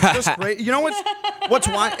a fan. It's just great. You know what's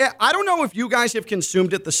why? I don't know if you guys have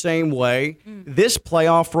consumed it the same way. This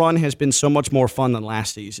playoff run has been so much more fun than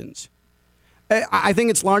last season's. I think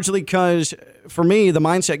it's largely because, for me, the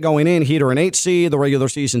mindset going in, Heat are an 8 seed, the regular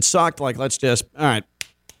season sucked. Like, let's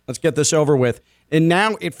get this over with. And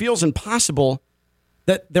now it feels impossible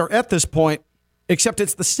that they're at this point, except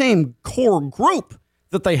it's the same core group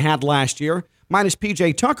that they had last year, minus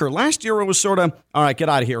P.J. Tucker. Last year it was sort of, all right, get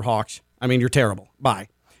out of here, Hawks. I mean, you're terrible. Bye.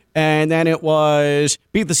 And then it was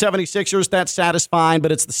beat the 76ers. That's satisfying,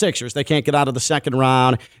 but it's the Sixers. They can't get out of the second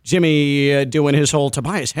round. Jimmy doing his whole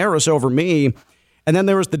Tobias Harris over me. And then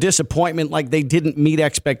there was the disappointment, like they didn't meet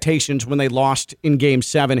expectations when they lost in Game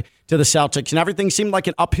 7 to the Celtics. And everything seemed like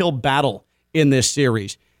an uphill battle in this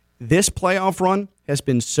series. This playoff run has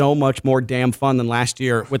been so much more damn fun than last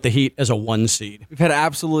year with the Heat as a 1 seed. We've had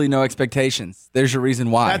absolutely no expectations. There's your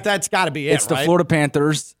reason why. That's got to be it, It's the Florida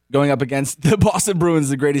Panthers going up against the Boston Bruins,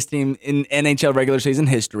 the greatest team in NHL regular season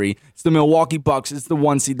history. It's the Milwaukee Bucks. It's the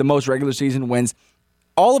 1 seed, the most regular season wins.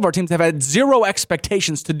 All of our teams have had zero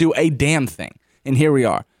expectations to do a damn thing. And here we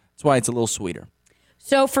are. That's why it's a little sweeter.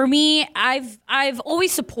 So for me, I've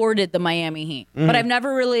always supported the Miami Heat, but I've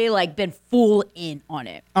never really been full in on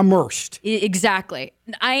it. Immersed. Exactly.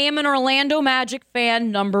 I am an Orlando Magic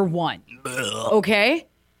fan, number 1. Okay?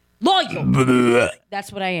 Loyal.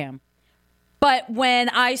 That's what I am. But when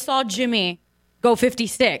I saw Jimmy go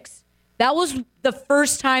 56, That was the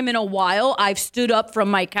first time in a while I've stood up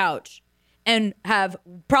from my couch and have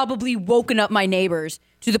probably woken up my neighbors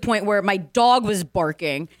to the point where my dog was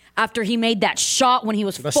barking after he made that shot when he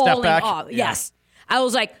was falling off. Yeah. Yes. I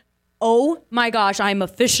was like, oh my gosh, I'm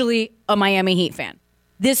officially a Miami Heat fan.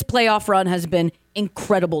 This playoff run has been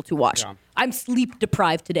incredible to watch. Yeah. I'm sleep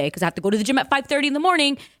deprived today because I have to go to the gym at 5:30 in the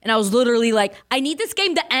morning, and I was literally like, I need this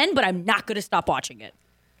game to end, but I'm not going to stop watching it.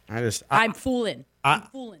 I'm fooling. I'm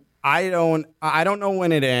fooling. I don't know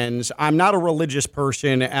when it ends. I'm not a religious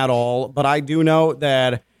person at all, but I do know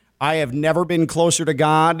that I have never been closer to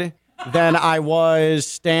God than I was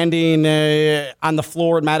standing on the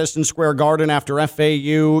floor at Madison Square Garden after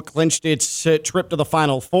FAU clinched its trip to the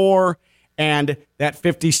Final Four and that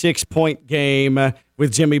 56-point game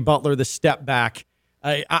with Jimmy Butler, the step back.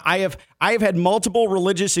 I have had multiple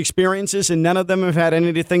religious experiences, and none of them have had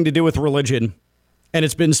anything to do with religion, and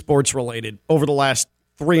it's been sports related over the last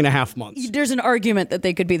 3.5 months. There's an argument that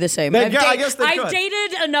they could be the same. I guess they could. I've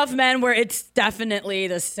dated enough men where it's definitely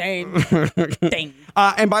the same thing.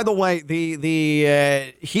 And by the way,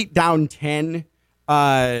 the Heat down 10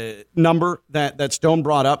 number that Stone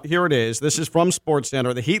brought up, here it is. This is from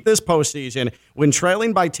SportsCenter. The Heat this postseason, when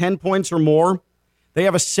trailing by 10 points or more, they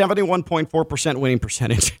have a 71.4% winning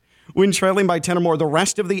percentage. When trailing by 10 or more, the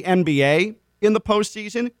rest of the NBA in the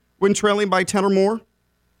postseason, when trailing by 10 or more,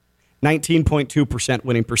 19.2%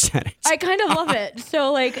 winning percentage. I kind of love it.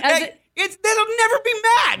 So, like, that'll never be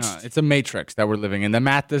matched. It's a matrix that we're living in. The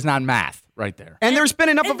math does not math right there. And there's been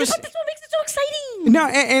enough of that's what makes it so exciting. No,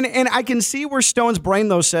 and I can see where Stone's brain,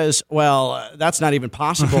 though, says, well, that's not even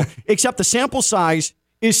possible, except the sample size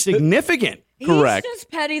is significant. Correct. He's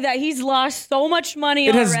just petty that he's lost so much money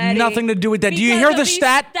It already. has nothing to do with that. Do you hear the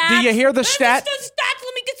stat? Stats. Do you hear the stat? The stats.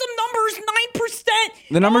 Let me get some numbers.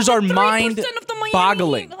 9%. The numbers are 3% of the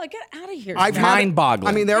mind-boggling. Like, get out of here. Mind-boggling.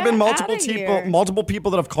 I mean, there have been multiple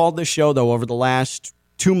people that have called this show, though, over the last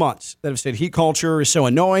 2 months that have said Heat culture is so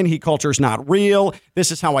annoying. Heat culture is not real.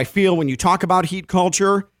 This is how I feel when you talk about Heat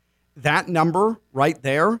culture. That number right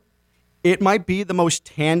there, it might be the most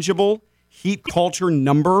tangible Heat culture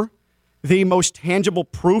number, the most tangible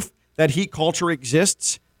proof that Heat culture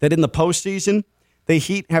exists, that in the postseason, the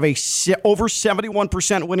Heat have a over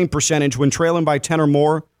 71% winning percentage when trailing by 10 or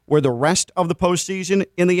more, where the rest of the postseason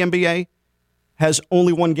in the NBA has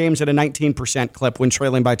only won games at a 19% clip when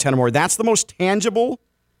trailing by 10 or more. That's the most tangible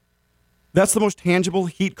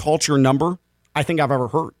Heat culture number I think I've ever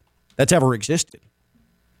heard that's ever existed.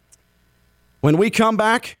 When we come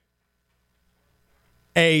back,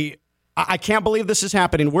 I can't believe this is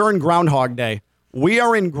happening. We're in Groundhog Day. We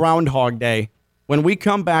are in Groundhog Day. When we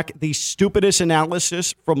come back, the stupidest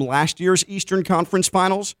analysis from last year's Eastern Conference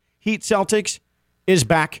Finals, Heat Celtics, is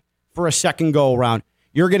back for a second go-around.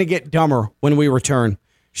 You're going to get dumber when we return.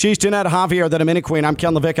 She's Jeanette Javier, the Minute Queen. I'm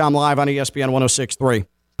Ken Levick. I'm live on ESPN 106.3.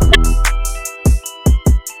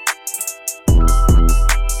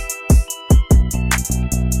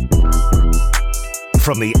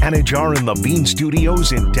 From the Anajar and Levine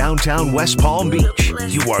Studios in downtown West Palm Beach,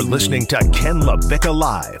 you are listening to Ken Levick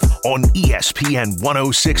Live on ESPN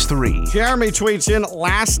 106.3. Jeremy tweets in,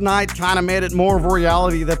 last night kind of made it more of a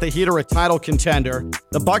reality that the Heat are a title contender.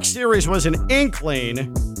 The Bucks series was an inkling.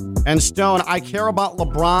 And Stone, I care about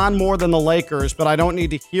LeBron more than the Lakers, but I don't need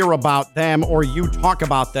to hear about them or you talk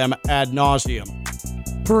about them ad nauseum.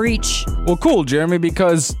 Preach. Well, cool, Jeremy,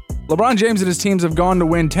 because LeBron James and his teams have gone to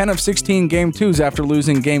win 10 of 16 Game 2s after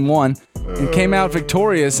losing Game 1 and came out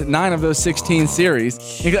victorious at 9 of those 16 series.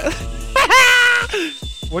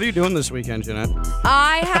 What are you doing this weekend, Jeanette?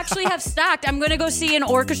 I actually have stacked. I'm going to go see an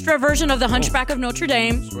orchestra version of The Hunchback of Notre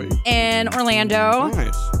Dame in Orlando.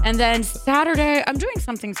 Nice. And then Saturday, I'm doing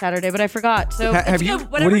something Saturday, but I forgot. So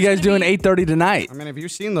what are you guys doing 8:30 tonight? I mean, have you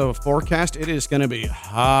seen the forecast? It is going to be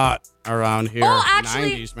hot around here. Oh,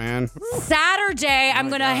 actually, 90s, man. Saturday, I'm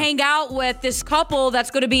going to hang out with this couple that's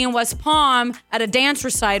going to be in West Palm at a dance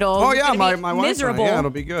recital. Oh, yeah, my wife. Miserable. Yeah, it'll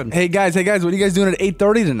be good. Hey, guys, what are you guys doing at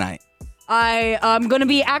 8:30 tonight? I'm going to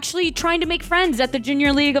be actually trying to make friends at the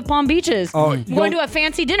Junior League of Palm Beaches. Oh, I'm going to a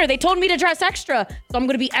fancy dinner. They told me to dress extra, so I'm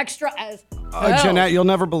going to be extra as hell. Jeanette, you'll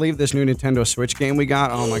never believe this new Nintendo Switch game we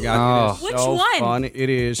got. Oh my God! It is Which so one? fun. It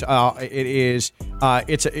is.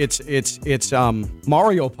 It's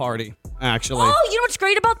Mario Party. Actually. Oh, you know what's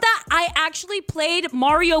great about that? I actually played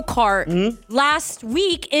Mario Kart last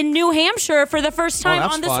week in New Hampshire for the first time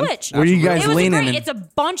that's on the fun. Switch. Where are you guys leaning? It's a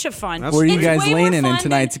bunch of fun. Where are you It's guys way more leaning in fun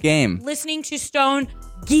tonight's than game? Listening to Stone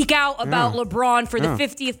geek out about LeBron for the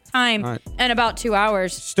 50th time in about 2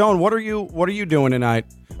 hours. Stone, what are you doing tonight?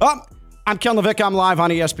 Oh, I'm Ken Levick. I'm live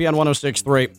on ESPN 106.3.